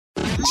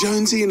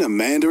Jonesy and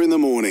Amanda in the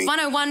morning.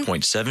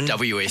 101.7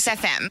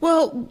 WSFM.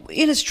 Well,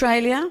 in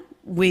Australia,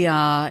 we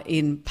are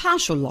in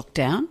partial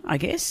lockdown, I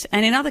guess,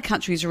 and in other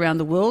countries around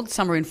the world,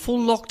 some are in full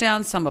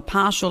lockdown, some are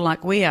partial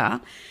like we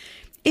are.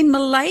 In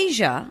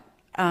Malaysia,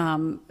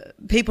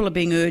 people are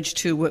being urged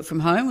to work from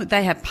home.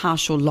 They have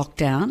partial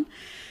lockdown.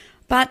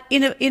 But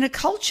in a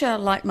culture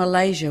like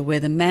Malaysia, where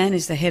the man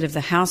is the head of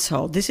the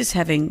household, this is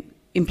having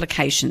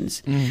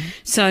implications.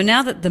 So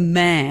now that the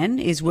man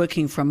is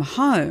working from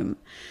home,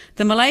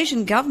 the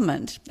Malaysian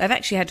government, they've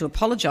actually had to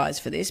apologise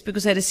for this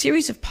because they had a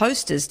series of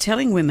posters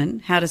telling women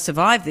how to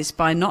survive this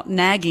by not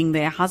nagging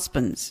their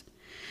husbands.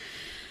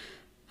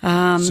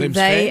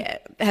 They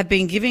have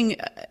been giving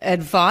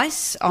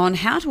advice on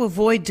how to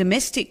avoid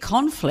domestic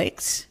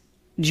conflicts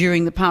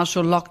during the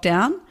partial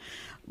lockdown.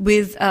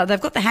 They've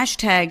got the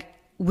hashtag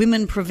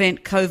Women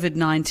Prevent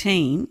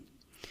COVID-19.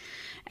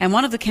 And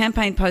one of the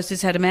campaign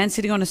posters had a man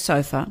sitting on a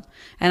sofa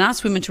and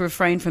asked women to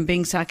refrain from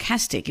being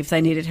sarcastic if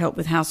they needed help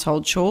with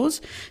household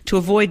chores. To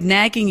avoid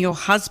nagging your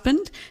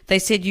husband, they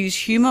said use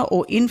humour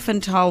or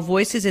infantile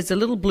voices. There's a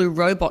little blue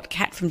robot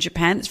cat from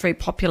Japan that's very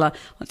popular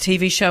on a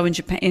TV show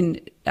in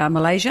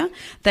Malaysia.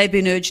 They've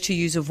been urged to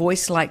use a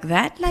voice like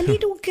that, a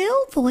little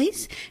girl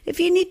voice, if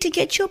you need to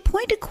get your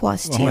point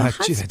across to your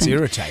husband. That's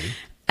irritating.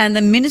 And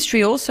the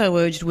ministry also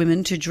urged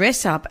women to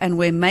dress up and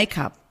wear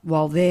makeup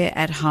while they're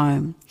at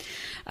home.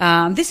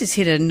 This has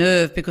hit a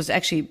nerve because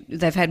actually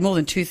they've had more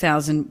than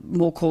 2,000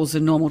 more calls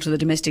than normal to the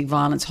domestic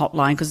violence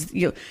hotline because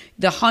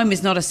the home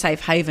is not a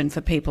safe haven for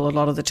people a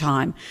lot of the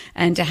time,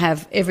 and to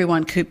have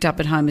everyone cooped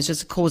up at home is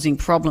just causing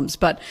problems.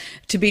 But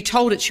to be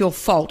told it's your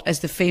fault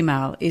as the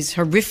female is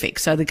horrific,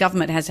 so the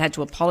government has had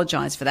to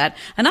apologise for that.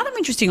 Another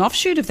interesting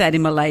offshoot of that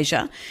in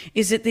Malaysia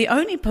is that the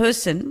only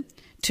person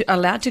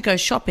allowed to go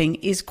shopping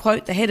is,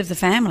 quote, the head of the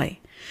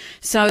family.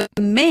 So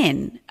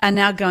men are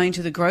now going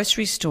to the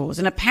grocery stores,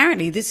 and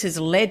apparently this has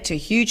led to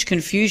huge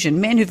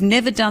confusion. Men who've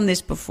never done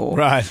this before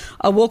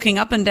are walking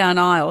up and down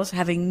aisles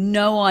having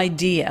no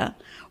idea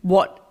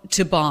what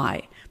to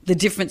buy. The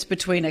difference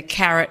between a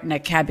carrot and a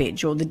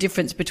cabbage, or the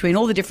difference between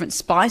all the different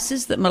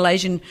spices that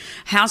Malaysian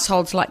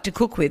households like to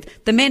cook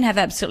with. The men have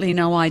absolutely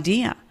no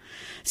idea.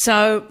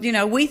 So,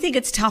 we think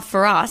it's tough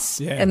for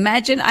us. Yeah.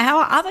 Imagine how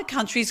are other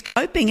countries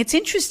coping. It's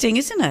interesting,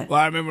 isn't it? Well,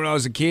 I remember when I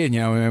was a kid,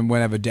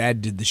 whenever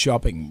Dad did the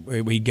shopping,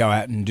 we'd go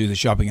out and do the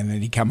shopping and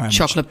then he'd come home.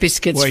 Chocolate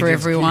biscuits for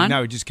everyone.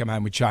 No, he'd just come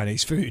home with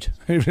Chinese food.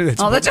 That's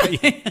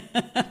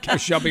go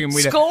shopping and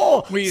we'd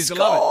used to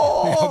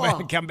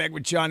love it. Come back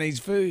with Chinese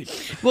food.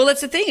 Well,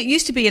 that's the thing. It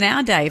used to be in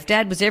our day, if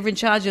Dad was ever in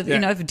charge of,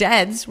 if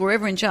dads were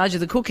ever in charge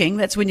of the cooking,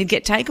 that's when you'd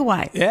get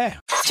takeaway. Yeah.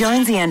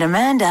 Jonesy and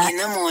Amanda in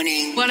the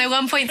morning.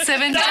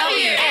 101.7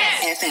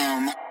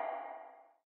 WSFM.